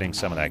spreading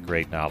some of that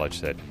great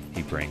knowledge that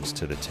he brings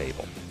to the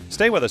table.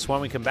 Stay with us.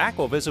 When we come back,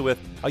 we'll visit with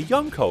a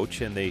young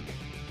coach in the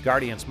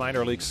Guardians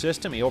minor league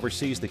system. He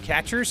oversees the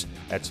catchers.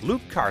 That's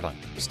Luke Carlin.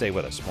 Stay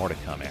with us. More to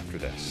come after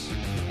this.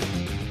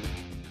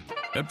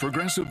 At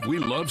Progressive, we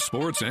love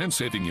sports and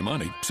saving you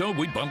money, so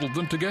we bundled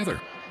them together.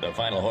 The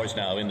final horse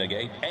now in the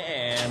gate,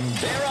 and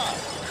they're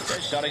off. They're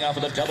starting off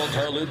with a double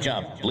toe loop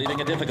jump,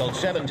 leaving a difficult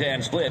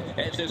 7-10 split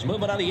as there's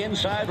movement on the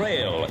inside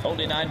rail.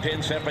 Only 9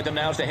 pins separate them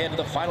now as they head to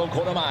the final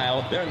quarter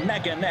mile. They're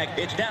neck and neck.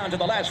 It's down to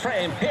the last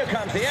frame. Here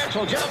comes the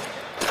axle jump.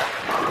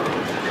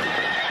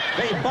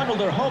 They bundled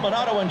their home and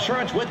auto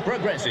insurance with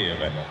Progressive.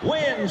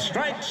 Win,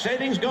 strike,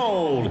 savings,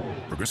 gold.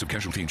 Progressive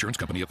Casualty Insurance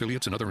Company,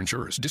 affiliates, and other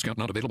insurers. Discount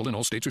not available in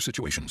all states or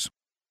situations.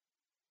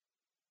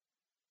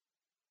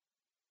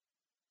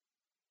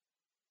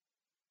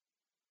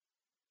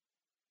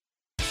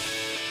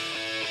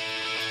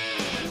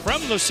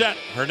 From the set,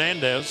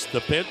 Hernandez,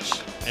 the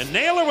pitch, and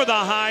Naylor with a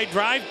high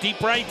drive, deep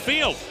right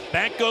field.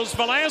 Back goes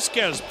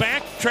Velasquez,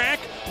 backtrack,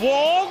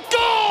 wall,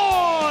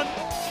 gone!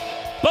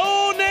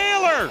 Bo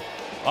Naylor,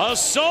 a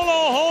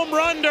solo home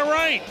run to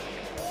right.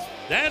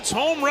 That's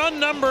home run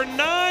number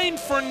 9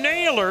 for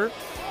Naylor.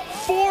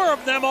 4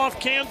 of them off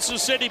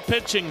Kansas City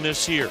pitching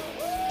this year.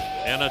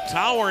 And a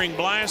towering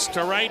blast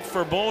to right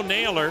for Bo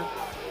Naylor.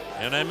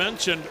 And I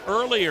mentioned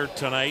earlier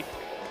tonight,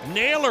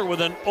 Naylor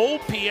with an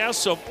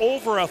OPS of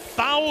over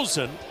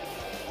 1,000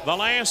 the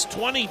last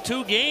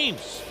 22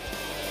 games.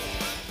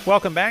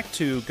 Welcome back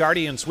to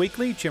Guardians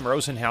Weekly. Jim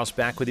Rosenhaus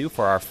back with you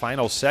for our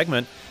final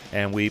segment.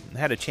 And we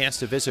had a chance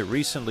to visit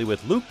recently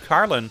with Luke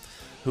Carlin,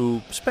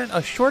 who spent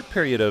a short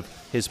period of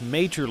his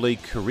major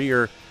league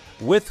career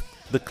with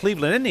the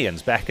Cleveland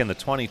Indians back in the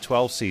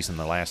 2012 season.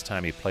 The last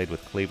time he played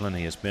with Cleveland,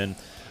 he has been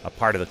a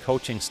part of the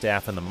coaching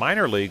staff in the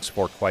minor leagues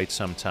for quite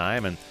some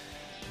time. And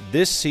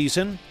this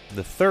season,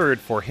 the third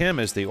for him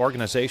as the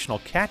organizational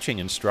catching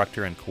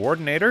instructor and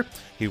coordinator.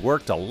 He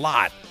worked a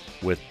lot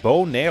with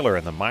Bo Naylor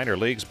in the minor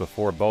leagues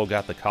before Bo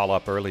got the call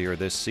up earlier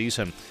this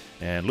season.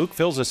 And Luke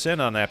fills us in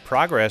on that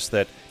progress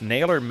that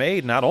Naylor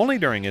made not only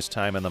during his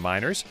time in the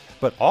minors,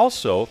 but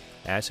also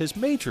as his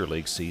major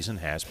league season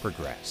has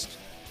progressed.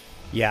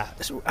 Yeah,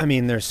 I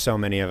mean, there's so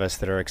many of us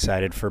that are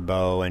excited for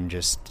Bo and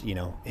just,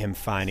 him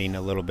finding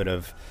a little bit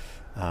of,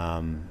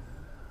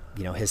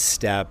 his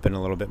step and a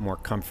little bit more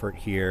comfort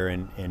here.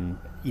 And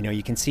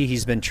you can see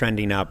he's been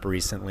trending up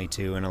recently,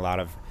 too, in a lot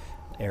of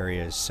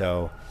areas.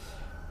 So,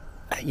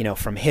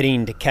 from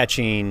hitting to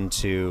catching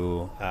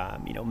to,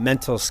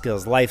 mental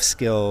skills, life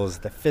skills,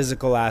 the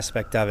physical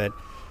aspect of it,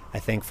 I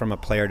think from a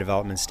player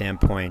development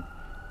standpoint,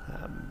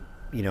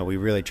 we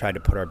really tried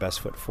to put our best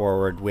foot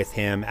forward with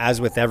him, as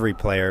with every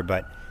player,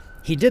 but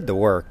he did the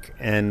work,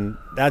 and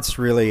that's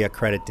really a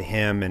credit to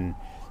him and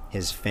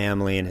his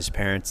family and his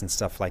parents and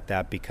stuff like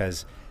that,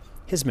 because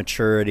his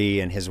maturity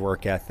and his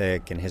work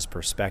ethic and his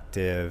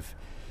perspective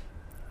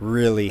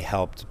really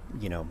helped,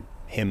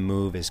 him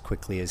move as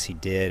quickly as he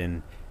did.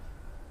 And,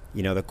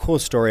 the cool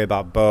story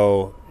about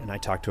Bo, and I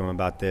talked to him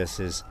about this,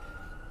 is,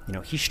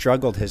 he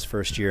struggled his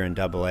first year in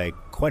AA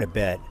quite a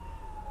bit,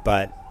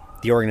 but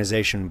the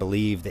organization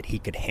believed that he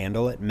could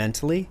handle it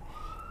mentally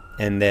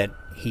and that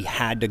he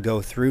had to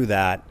go through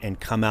that and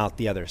come out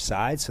the other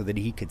side so that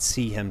he could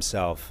see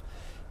himself,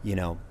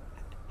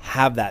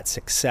 have that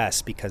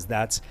success, because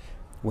that's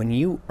when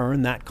you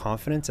earn that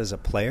confidence as a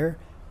player,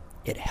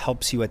 it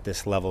helps you at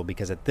this level,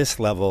 because at this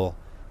level,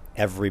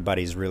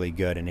 everybody's really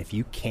good. And if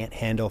you can't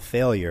handle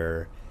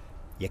failure,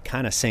 you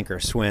kind of sink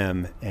or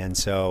swim. And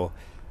so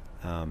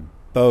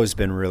Bo's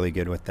been really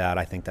good with that.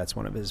 I think that's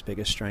one of his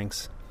biggest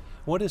strengths.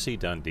 What has he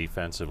done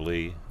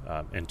defensively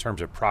in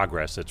terms of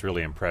progress that's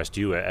really impressed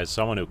you as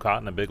someone who caught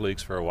in the big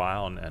leagues for a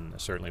while and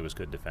certainly was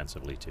good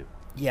defensively too?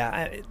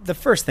 Yeah, the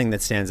first thing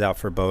that stands out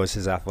for Bo is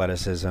his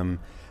athleticism.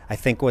 I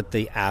think what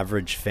the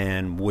average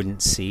fan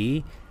wouldn't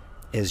see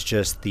is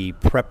just the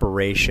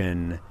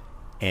preparation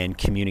and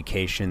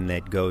communication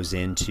that goes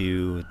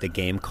into the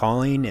game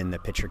calling and the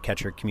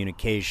pitcher-catcher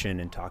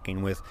communication and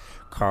talking with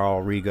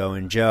Carl, Rigo,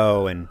 and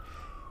Joe and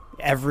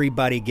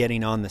everybody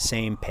getting on the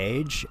same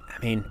page.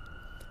 I mean,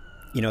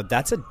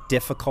 that's a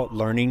difficult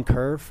learning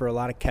curve for a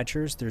lot of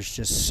catchers. There's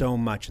just so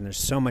much, and there's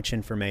so much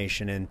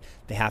information, and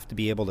they have to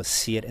be able to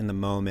see it in the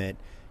moment,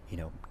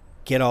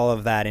 get all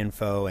of that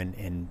info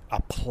and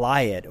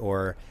apply it,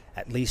 or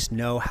at least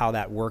know how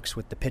that works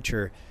with the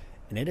pitcher.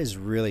 And it is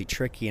really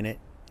tricky, and it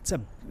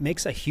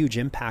makes a huge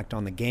impact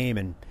on the game.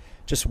 And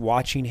just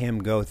watching him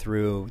go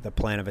through the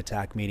plan of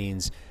attack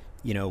meetings,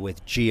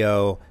 with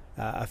Gio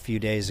a few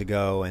days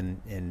ago,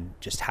 and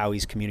just how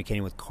he's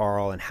communicating with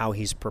Carl and how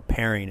he's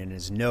preparing in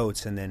his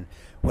notes, and then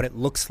what it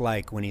looks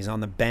like when he's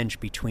on the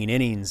bench between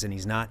innings and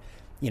he's not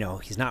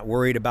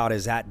worried about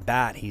his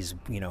at-bat. He's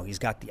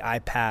got the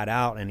iPad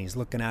out and he's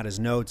looking at his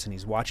notes and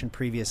he's watching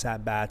previous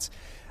at-bats.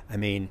 I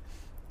mean,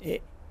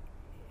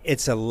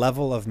 it's a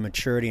level of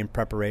maturity and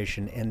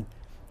preparation. And,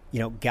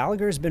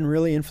 Gallagher's been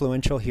really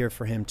influential here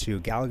for him too.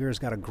 Gallagher's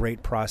got a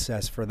great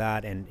process for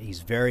that, and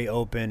he's very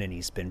open and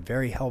he's been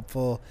very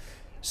helpful.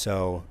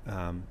 So,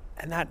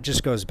 and that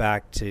just goes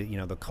back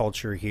to, the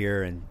culture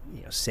here and,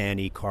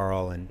 Sandy,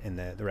 Carl, and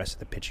the rest of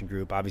the pitching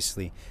group,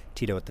 obviously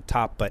Tito at the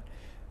top, but,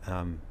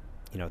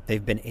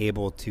 they've been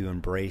able to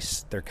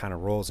embrace their kind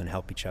of roles and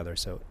help each other.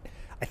 So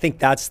I think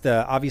that's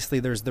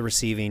obviously there's the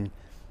receiving,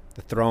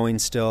 the throwing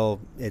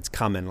still, it's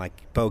coming,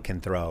 like Bo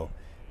can throw.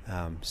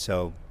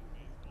 So,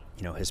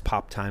 his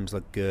pop times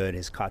look good.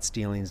 His caught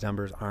stealings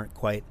numbers aren't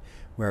quite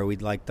where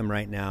we'd like them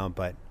right now,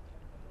 but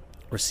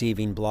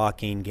receiving,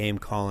 blocking, game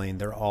calling,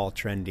 they're all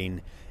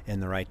trending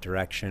in the right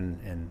direction.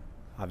 And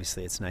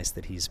obviously it's nice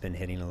that he's been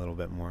hitting a little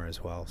bit more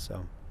as well.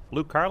 So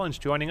Luke Carlin's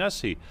joining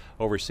us. He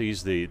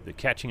oversees the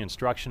catching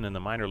instruction in the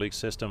minor league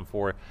system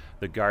for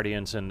the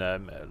Guardians. And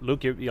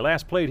Luke, you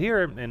last played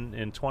here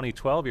in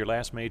 2012. Your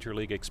last major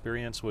league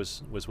experience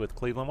was with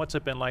Cleveland. What's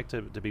it been like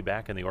to be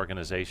back in the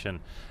organization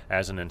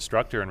as an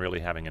instructor and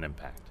really having an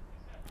impact?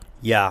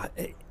 Yeah,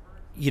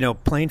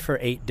 playing for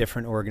 8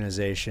 different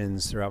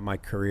organizations throughout my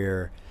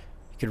career,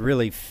 you could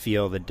really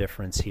feel the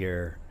difference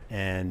here.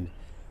 And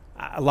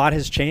a lot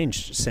has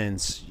changed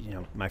since,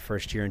 my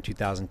first year in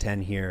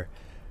 2010 here.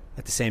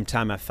 At the same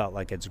time, I felt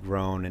like it's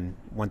grown. And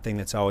one thing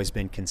that's always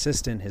been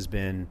consistent has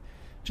been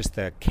just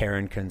the care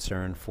and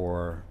concern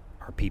for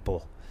our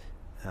people.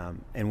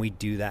 And we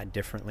do that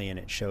differently, and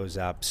it shows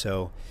up.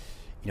 So,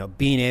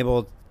 being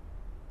able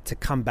to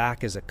come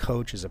back as a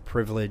coach is a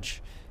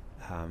privilege.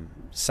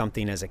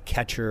 Something as a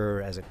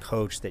catcher, as a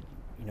coach that,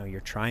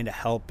 you're trying to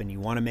help and you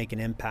want to make an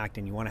impact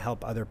and you want to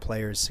help other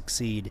players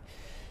succeed.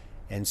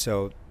 And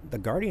so the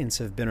Guardians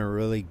have been a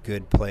really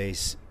good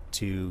place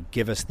to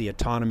give us the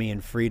autonomy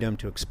and freedom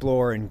to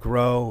explore and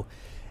grow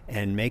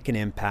and make an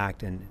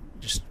impact, and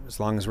just as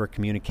long as we're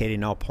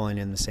communicating, all pulling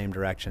in the same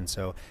direction.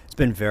 So it's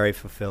been very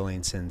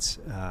fulfilling since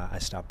I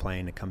stopped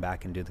playing to come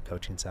back and do the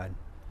coaching side.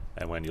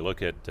 And when you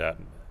look at,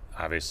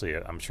 obviously,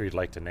 I'm sure you'd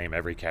like to name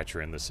every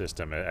catcher in the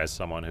system as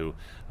someone who,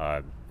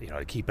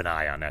 keep an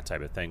eye on that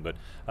type of thing. But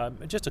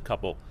just a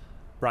couple.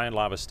 Brian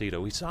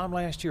Lavastida, we saw him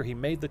last year. He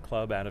made the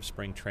club out of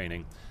spring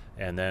training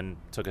and then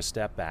took a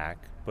step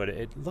back. But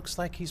it looks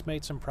like he's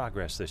made some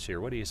progress this year.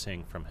 What are you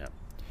seeing from him?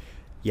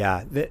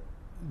 Yeah,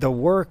 the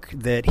work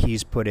that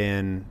he's put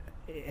in,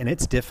 and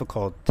it's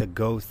difficult to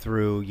go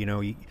through.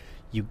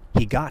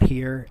 He got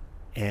here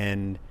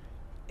and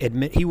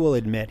he will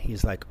admit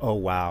he's like, oh,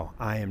 wow,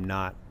 I am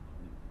not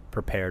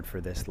prepared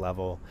for this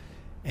level.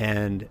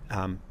 And,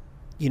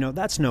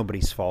 that's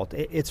nobody's fault.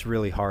 It's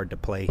really hard to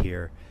play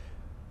here.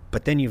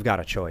 But then you've got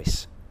a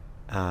choice.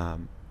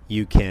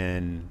 You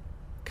can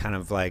kind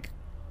of like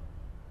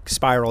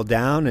spiral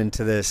down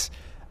into this,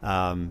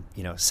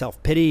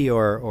 self-pity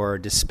or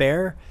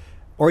despair,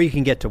 or you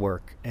can get to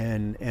work.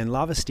 And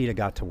Lavastida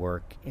got to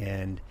work,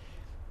 and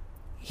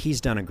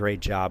he's done a great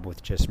job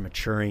with just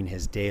maturing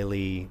his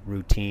daily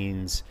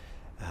routines,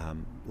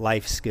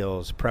 life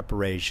skills,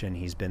 preparation.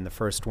 He's been the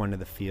first one to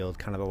the field,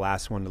 kind of the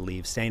last one to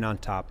leave, staying on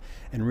top,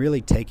 and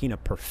really taking a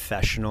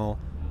professional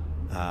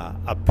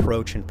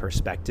approach and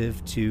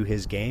perspective to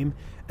his game.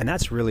 And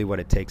that's really what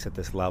it takes at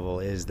this level,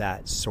 is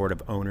that sort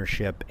of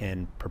ownership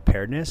and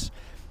preparedness.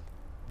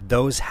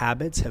 Those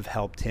habits have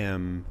helped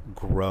him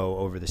grow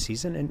over the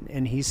season,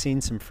 and he's seen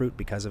some fruit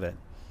because of it.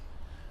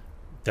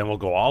 Then we'll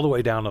go all the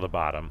way down to the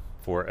bottom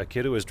for a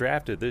kid who was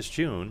drafted this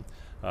June.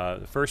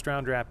 The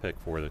first-round draft pick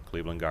for the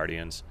Cleveland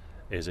Guardians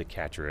is a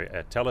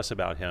catcher. Tell us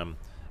about him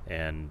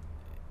and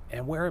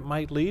where it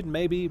might lead,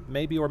 maybe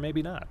or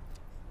maybe not.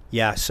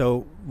 Yeah,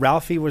 so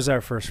Ralphie was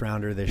our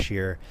first-rounder this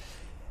year,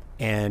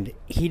 and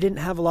he didn't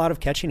have a lot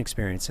of catching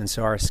experience. And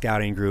so our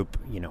scouting group,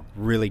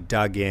 really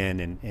dug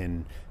in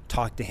and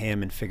talked to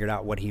him and figured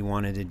out what he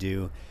wanted to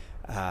do.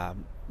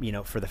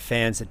 For the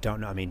fans that don't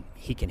know,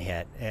 he can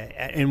hit.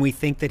 And we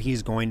think that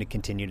he's going to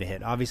continue to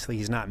hit. Obviously,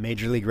 he's not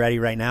Major League ready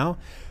right now,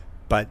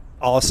 but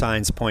all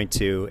signs point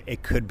to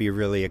it could be a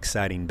really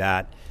exciting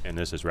bat. And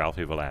this is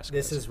Ralphie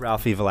Velasquez. This is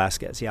Ralphie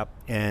Velasquez, yep.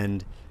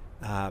 And,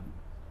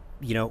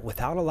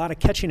 without a lot of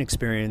catching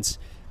experience,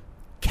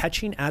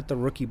 catching at the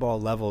rookie ball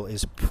level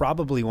is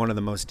probably one of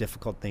the most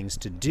difficult things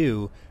to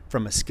do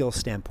from a skill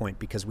standpoint,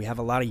 because we have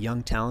a lot of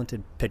young,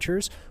 talented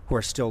pitchers who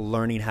are still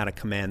learning how to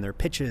command their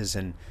pitches,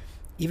 and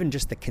even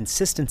just the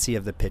consistency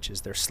of the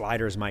pitches. Their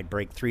sliders might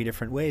break 3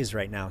 different ways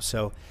right now.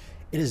 So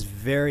it is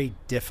very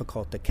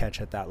difficult to catch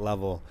at that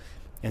level.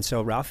 And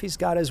so Ralphie's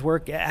got his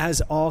work,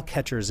 as all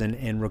catchers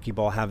in rookie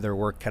ball have their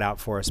work cut out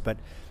for us. But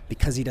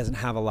because he doesn't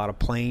have a lot of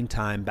playing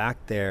time back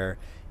there,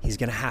 he's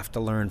going to have to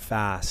learn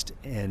fast.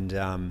 And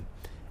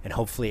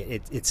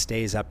hopefully it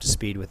stays up to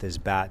speed with his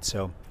bat.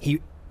 So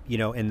he,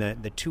 in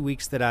the 2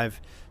 weeks that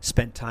I've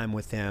spent time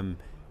with him,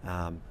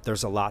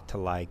 there's a lot to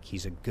like.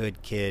 He's a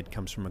good kid,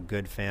 comes from a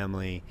good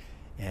family,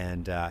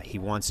 and he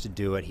wants to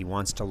do it. He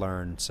wants to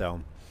learn.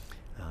 So,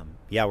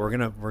 he's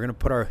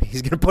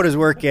gonna put his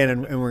work in,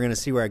 and we're gonna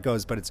see where it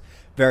goes. But it's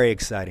very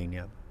exciting.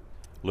 Yeah.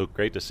 Luke,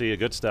 great to see you.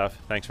 Good stuff.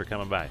 Thanks for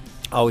coming by.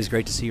 Always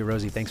great to see you,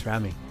 Rosie. Thanks for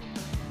having me.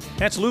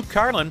 That's Luke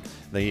Carlin,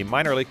 the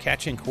minor league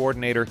catching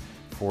coordinator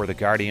for the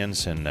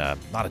Guardians, and a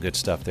lot of good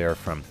stuff there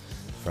from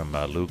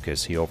Luke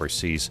as he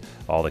oversees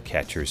all the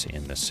catchers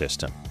in the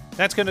system.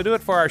 That's going to do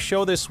it for our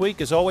show this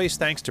week. As always,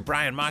 thanks to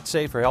Brian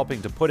Motze for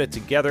helping to put it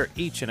together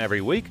each and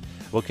every week.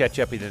 We'll catch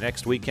up in the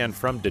next weekend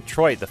from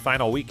Detroit, the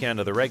final weekend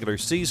of the regular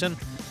season,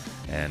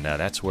 and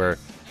that's where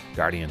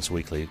Guardians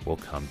Weekly will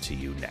come to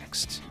you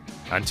next.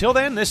 Until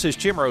then, this is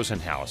Jim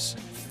Rosenhaus,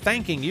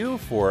 thanking you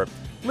for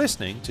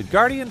listening to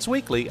Guardians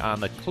Weekly on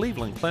the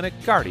Cleveland Clinic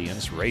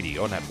Guardians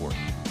Radio Network.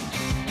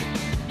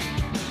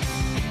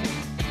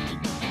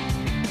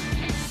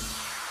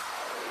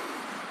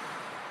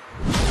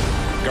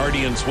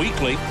 Guardians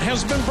Weekly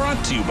has been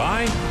brought to you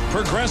by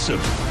Progressive,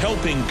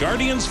 helping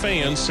Guardians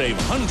fans save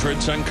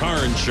hundreds on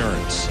car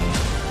insurance.